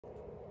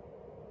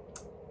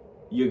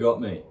You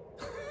got me.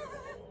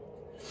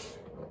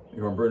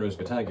 You're on Bruno's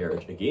Guitar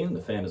Garage again,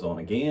 the fan is on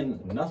again,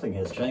 nothing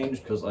has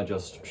changed because I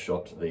just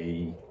shot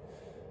the,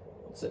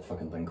 what's that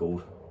fucking thing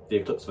called? The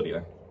Eclipse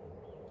video.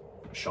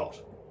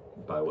 Shot,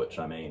 by which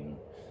I mean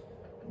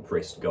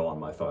pressed go on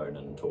my phone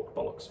and talked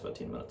bollocks for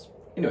 10 minutes.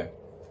 Anyway,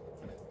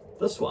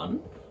 this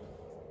one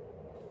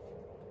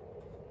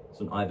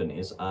is an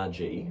Ibanez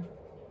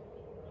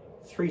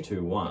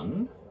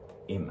RG321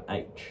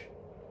 MH.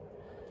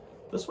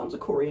 This one's a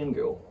Korean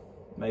girl,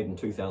 made in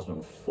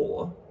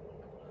 2004,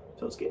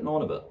 so it's getting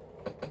on a bit.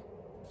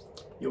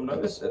 You'll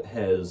notice it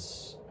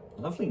has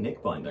lovely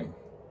neck binding.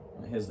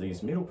 It has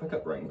these metal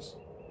pickup rings.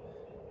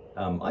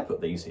 I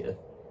put these here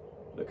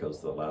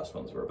because the last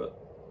ones were a bit,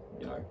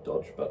 you know,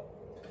 dodge, but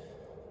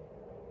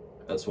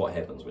that's what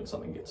happens when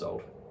something gets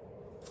old.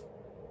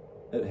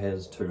 It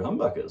has 2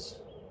 humbuckers.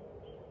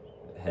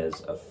 It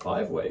has a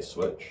 5-way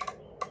switch.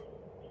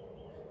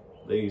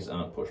 These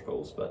aren't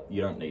push-pulls, but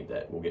you don't need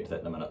that. We'll get to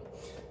that in a minute.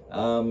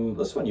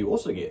 This one you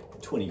also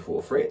get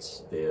 24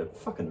 frets. They're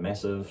fucking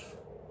massive.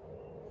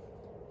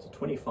 It's a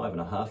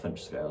 25.5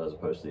 inch scale as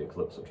opposed to the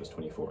Eclipse, which is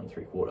 24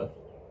 3/4.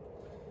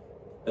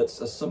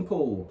 It's a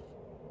simple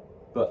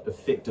but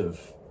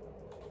effective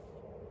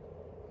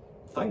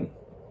thing.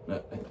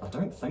 I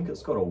don't think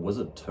it's got a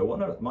Wizard 2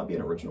 on it. It might be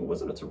an original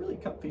Wizard. It's a really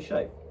comfy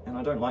shape, and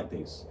I don't like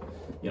these,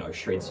 you know,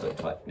 shred stick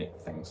type neck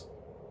things.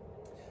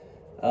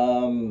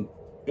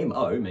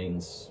 MO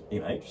means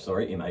MH,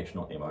 sorry, MH,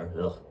 not MO.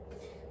 Ugh.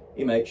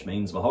 MH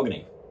means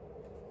mahogany.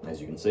 As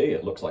you can see,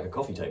 it looks like a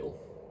coffee table.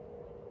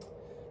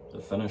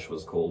 The finish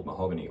was called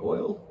mahogany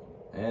oil.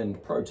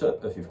 And pro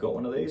tip, if you've got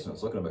one of these and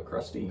it's looking a bit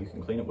crusty, you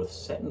can clean it with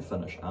satin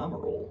finish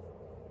Armor All.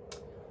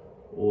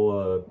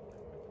 Or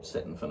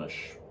satin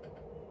finish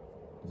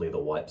leather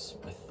wipes,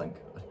 I think.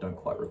 I don't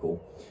quite recall.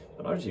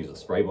 But I just used a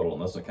spray bottle on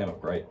this and it came up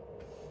great.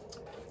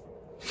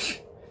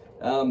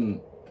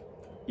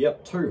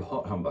 Yep, 2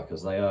 hot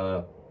humbuckers. They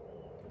are...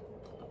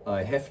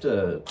 I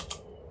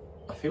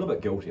feel a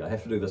bit guilty. I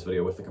have to do this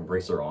video with the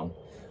compressor on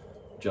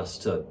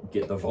just to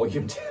get the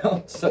volume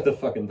down so the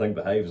fucking thing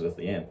behaves with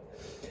the amp.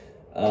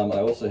 I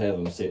also have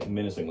them set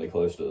menacingly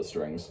close to the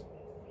strings.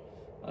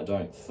 I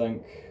don't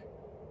think...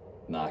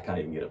 Nah, I can't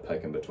even get a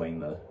pick in between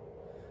the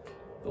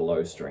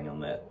low string on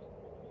that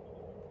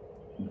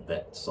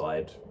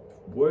side.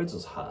 Words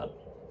is hard.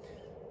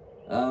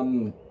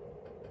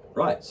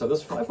 Right, so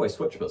this 5-way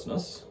switch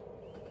business,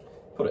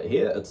 put it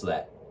here, it's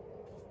that.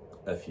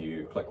 If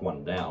you click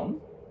one down,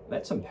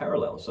 that's in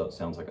parallel, so it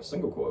sounds like a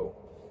single coil.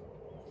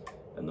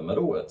 In the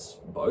middle, it's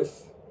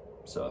both.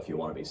 So if you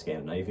want to be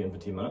Scandinavian for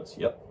 10 minutes,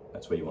 yep,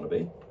 that's where you want to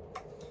be.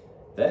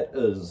 That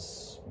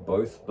is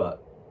both,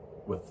 but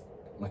with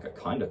like a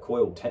kind of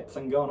coiled tap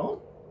thing going on.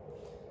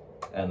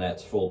 And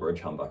that's full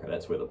bridge humbucker,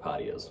 that's where the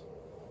party is.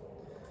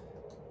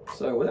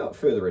 So without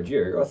further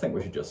ado, I think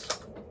we should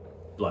just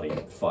bloody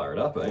fire it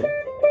up, eh?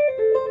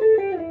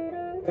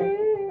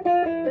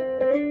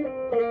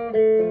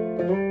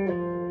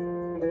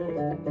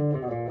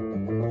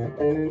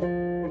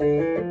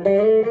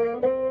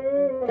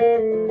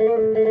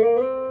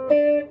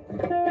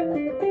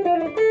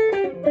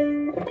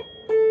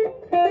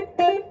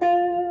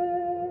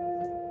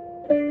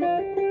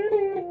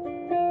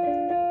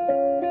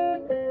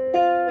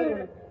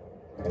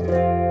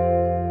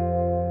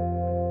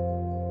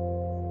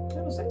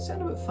 Does that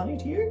sound a bit funny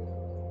to you?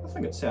 I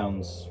think it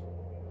sounds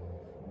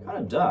kind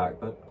of dark,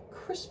 but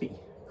crispy.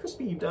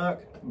 Crispy,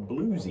 dark,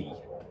 bluesy.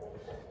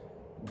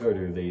 Go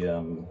to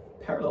the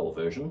parallel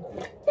version.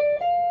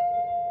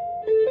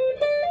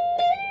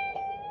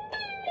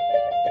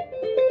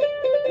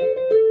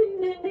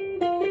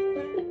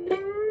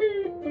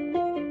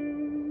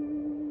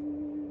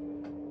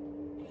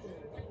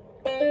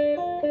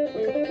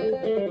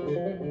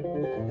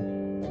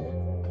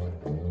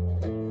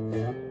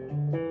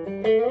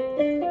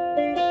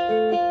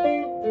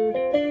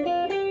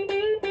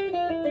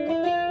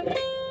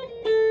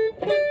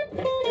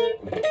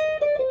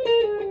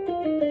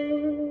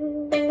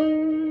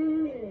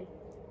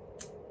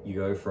 You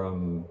go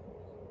from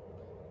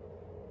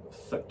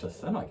thick to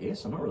thin, I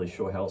guess. I'm not really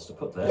sure how else to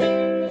put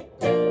that.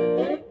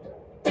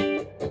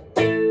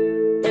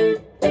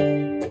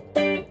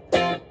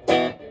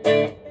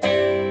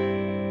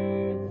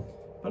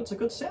 But it's a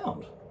good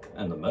sound.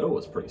 And the middle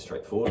is pretty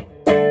straightforward.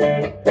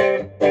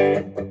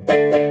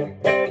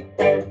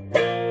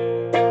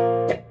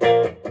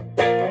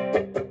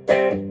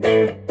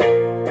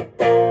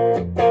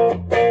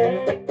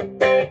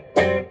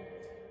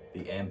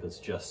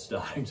 Just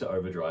starting to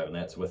overdrive, and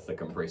that's with the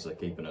compressor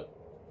keeping it,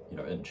 you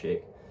know, in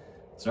check.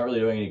 It's not really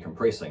doing any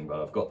compressing,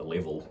 but I've got the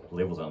level. The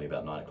level's only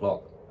about 9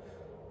 o'clock.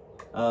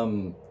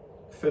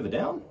 Further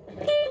down.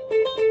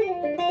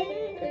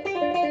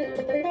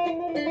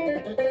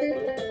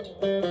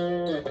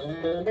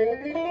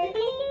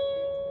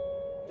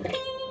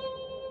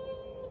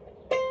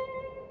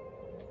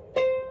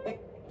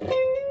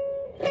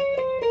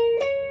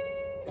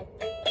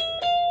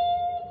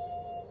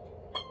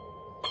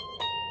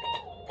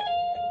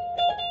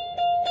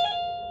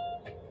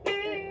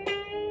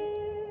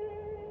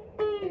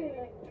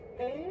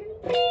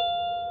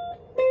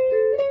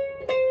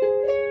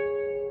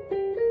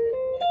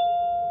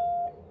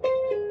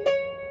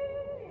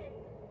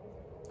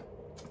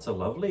 a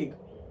lovely,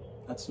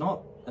 it's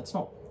not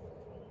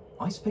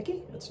ice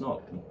picky, it's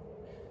not, I'm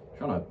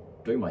trying to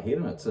do my head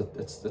in it,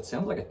 it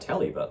sounds like a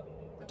tally, but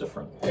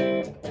different.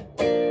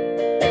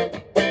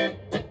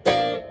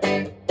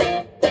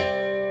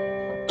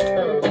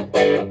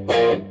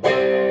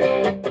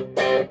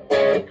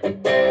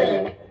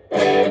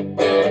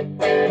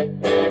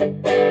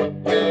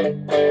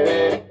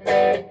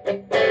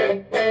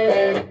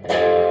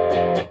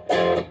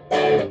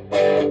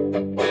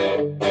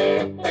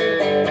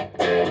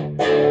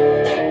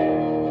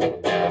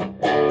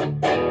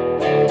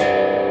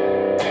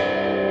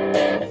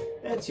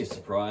 Your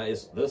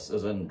surprise, this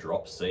is in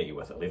drop C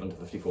with 11 to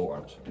 54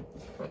 on it.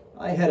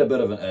 I had a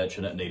bit of an itch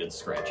and it needed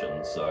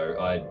scratching, so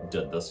I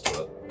did this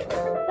to it.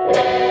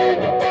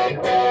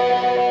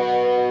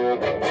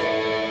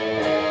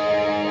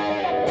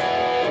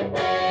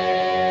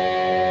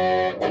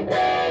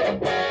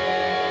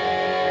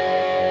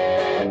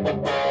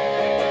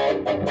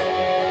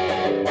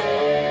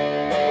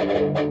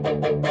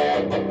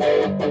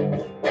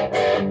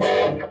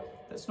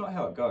 That's not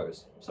how it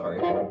goes, sorry.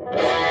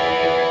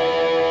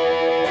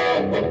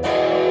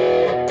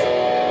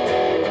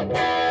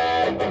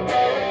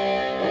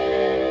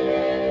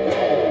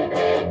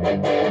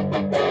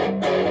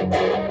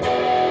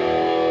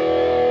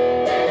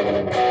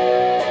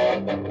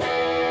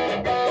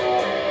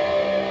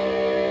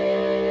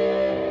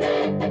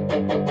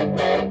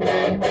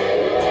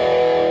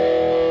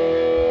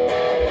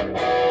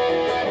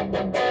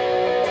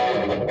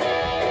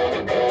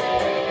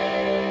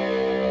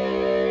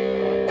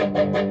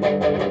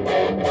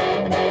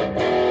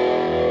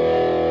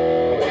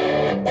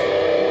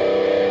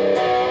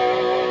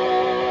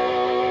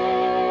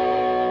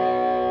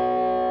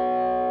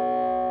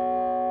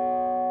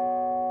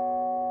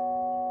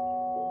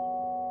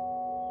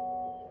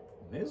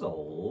 There's a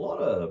lot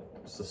of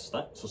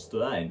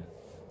sustain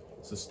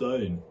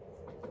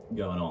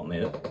going on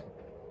there.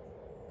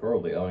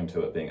 Probably owing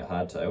to it being a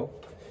hardtail.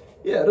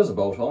 Yeah, it is a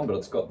bolt-on, but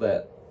it's got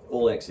that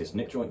all-access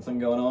neck joint thing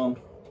going on.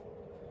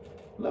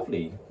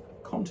 Lovely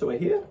contour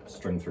here,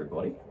 string through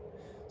body.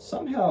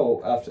 Somehow,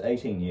 after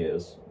 18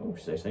 years, oh,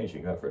 she's 18, she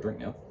can go out for a drink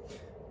now.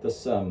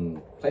 This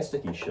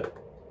plasticky shit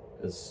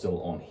is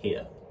still on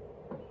here.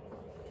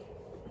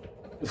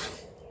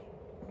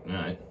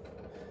 Alright.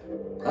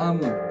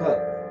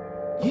 But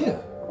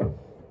yeah,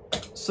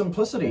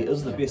 simplicity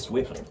is the best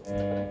weapon.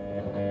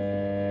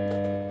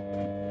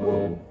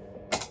 Ooh.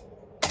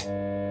 I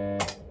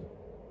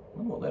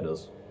wonder what that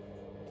is.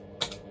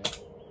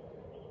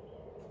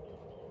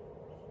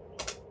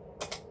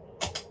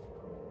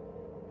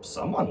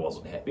 Someone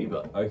wasn't happy,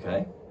 but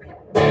okay.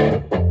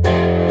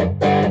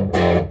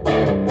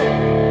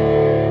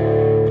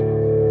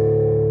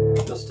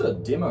 Just to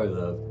demo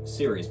the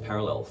series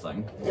parallel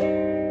thing.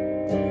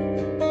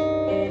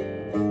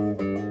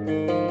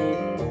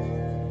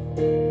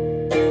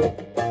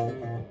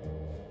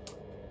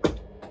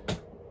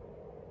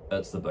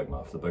 It's the Big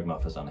Muff. The Big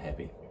Muff is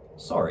unhappy.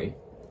 Sorry.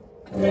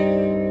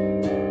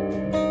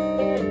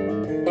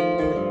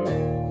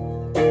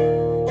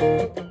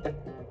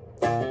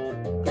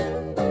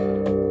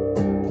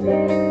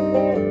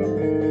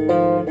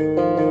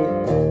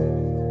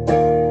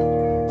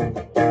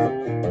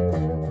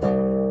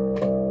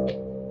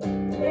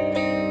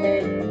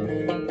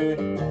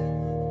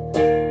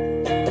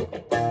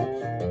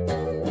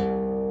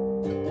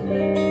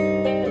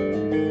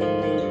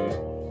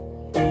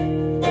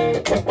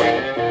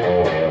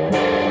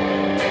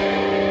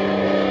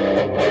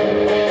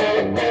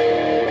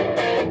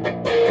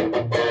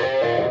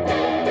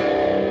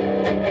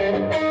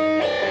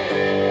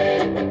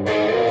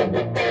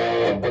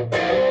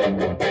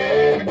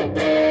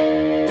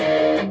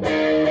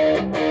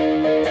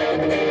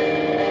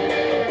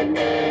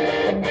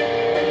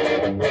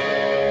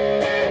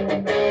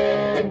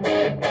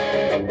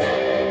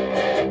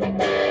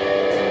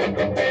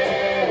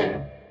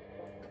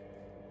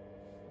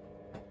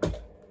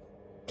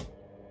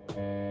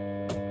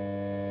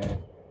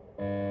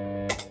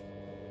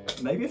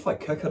 Maybe if I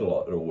kick it a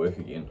lot, it'll work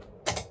again.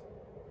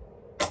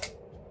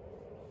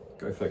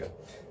 Go figure.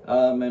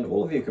 And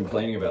all of you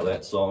complaining about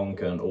that song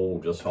can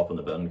all just hop in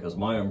the bin, because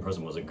My Own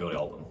Prison was a good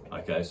album.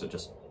 Okay, so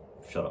just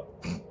shut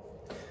up.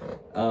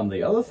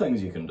 The other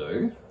things you can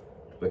do,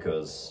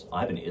 because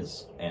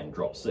Ibanez and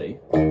drop C.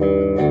 It's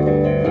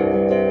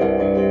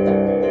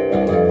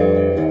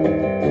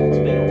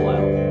been a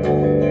while.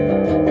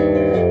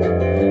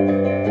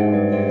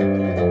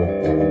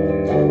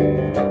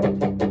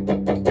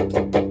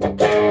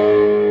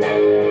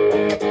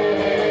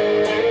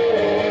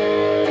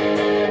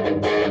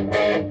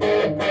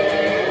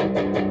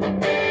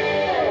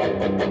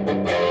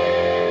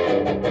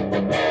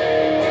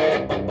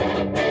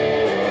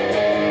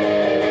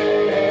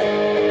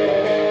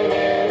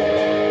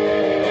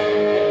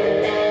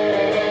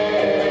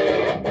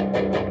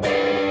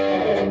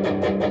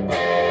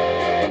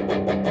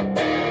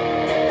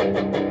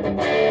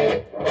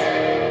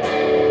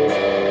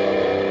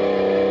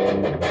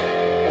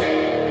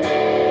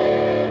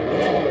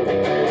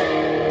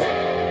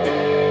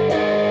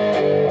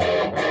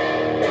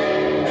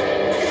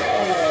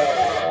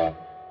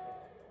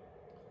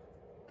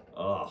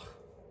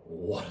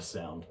 what a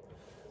sound.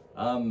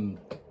 And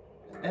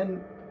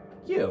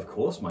yeah, of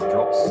course, my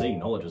drop C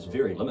knowledge is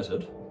very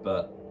limited,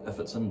 but if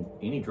it's in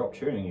any drop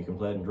tuning, you can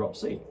play it in drop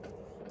C,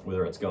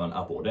 whether it's going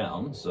up or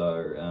down.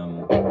 So,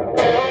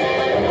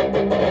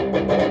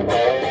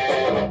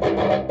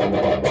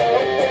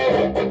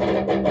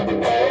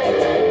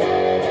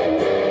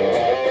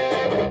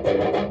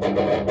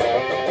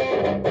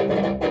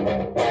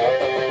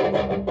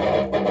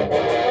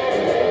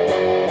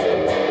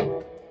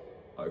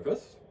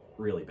 Opeth,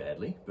 really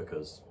badly,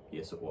 because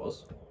yes, it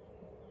was,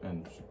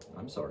 and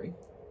I'm sorry.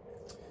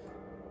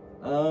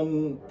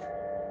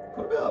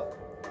 What about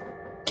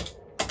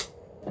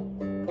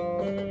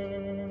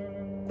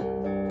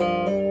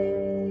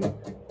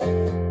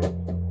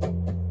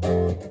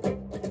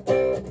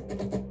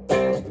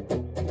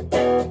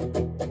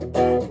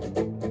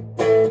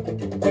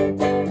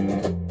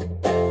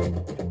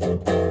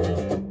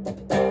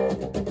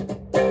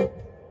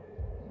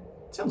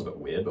sounds a bit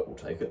weird, but we'll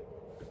take it.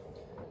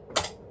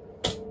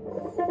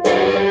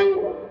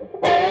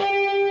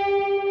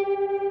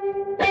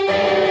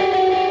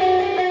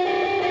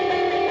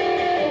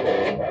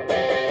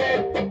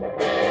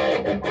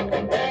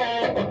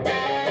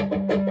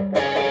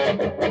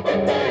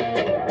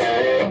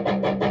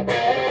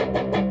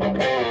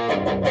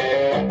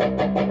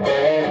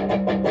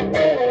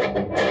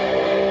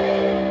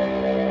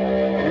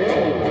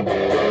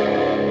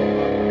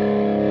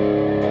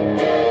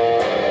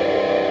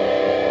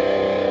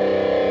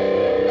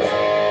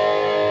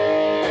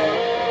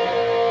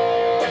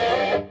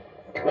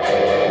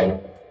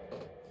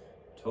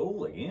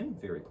 Tool again,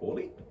 very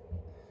poorly.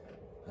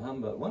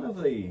 But one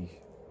of the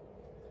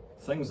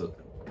things that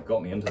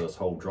got me into this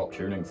whole drop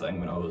tuning thing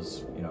when I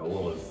was, you know,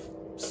 all of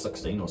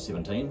 16 or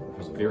 17, which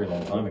was a very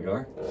long time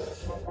ago.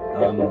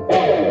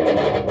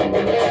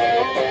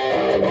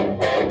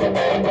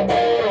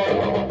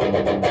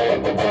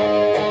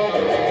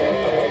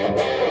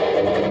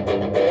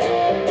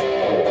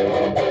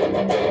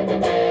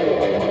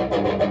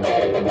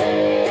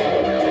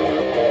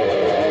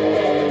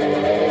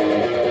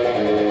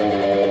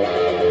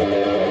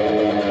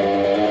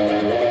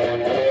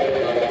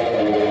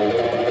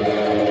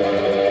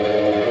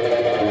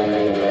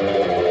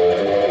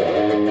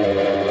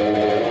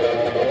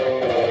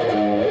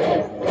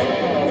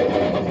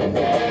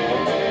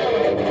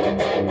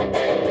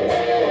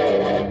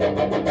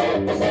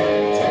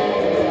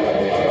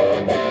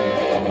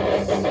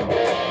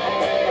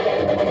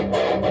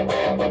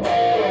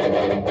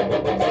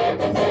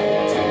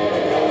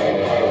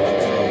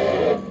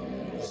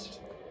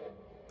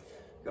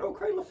 Good old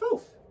Cradle of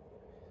Filth.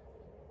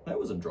 That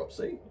was in drop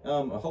C.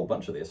 A whole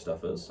bunch of their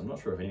stuff is. I'm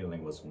not sure if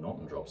anything was not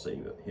in drop C,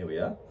 but here we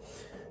are.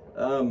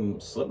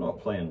 Slipknot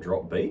play in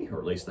drop B, or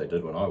at least they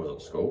did when I was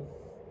at school.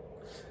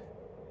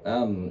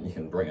 You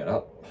can bring it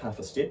up half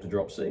a step to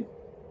drop C.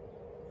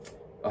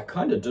 I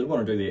kind of did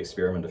want to do the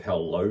experiment of how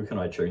low can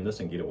I tune this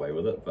and get away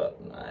with it, but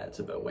nah, it's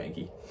a bit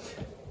wanky.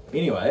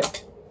 Anyway,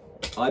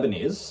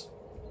 Ibanez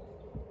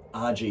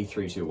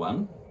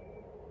RG321.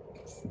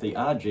 The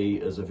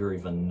RG is a very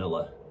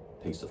vanilla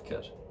piece of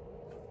kit.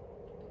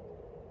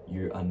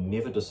 You are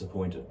never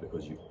disappointed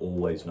because you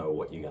always know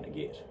what you're going to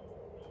get,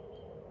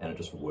 and it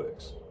just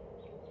works.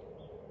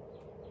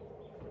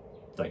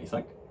 Don't you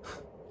think?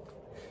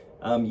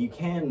 You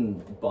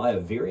can buy a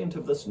variant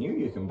of this new.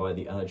 You can buy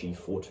the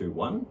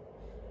RG421.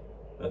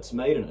 It's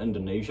made in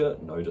Indonesia.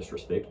 No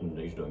disrespect,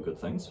 Indonesia doing good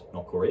things,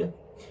 not Korea.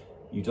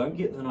 You don't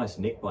get the nice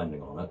neck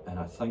binding on it, and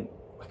I think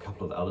a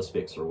couple of the other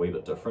specs are a wee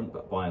bit different,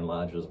 but by and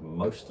large is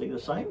mostly the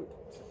same.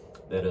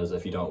 That is,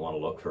 if you don't want to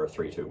look for a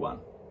 321.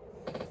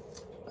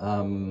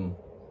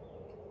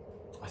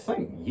 I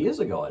think years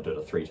ago I did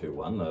a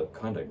 321, the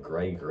kind of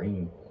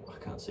grey-green, I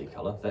can't see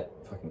colour, that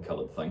fucking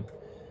coloured thing.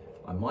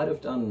 I might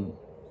have done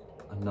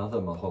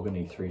another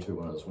mahogany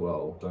 321 as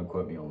well, don't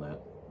quote me on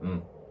that.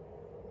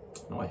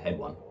 No, I had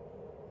one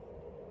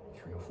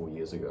 3 or 4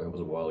 years ago, it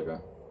was a while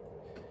ago.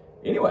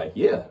 Anyway,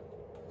 yeah,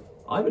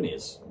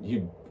 Ibanez.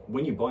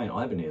 When you buy an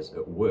Ibanez,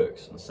 it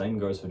works, and the same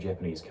goes for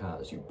Japanese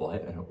cars. You buy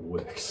it and it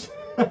works.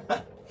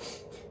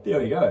 There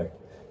we go.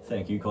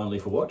 Thank you kindly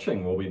for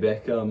watching. We'll be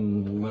back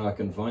when I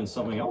can find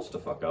something else to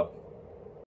fuck up.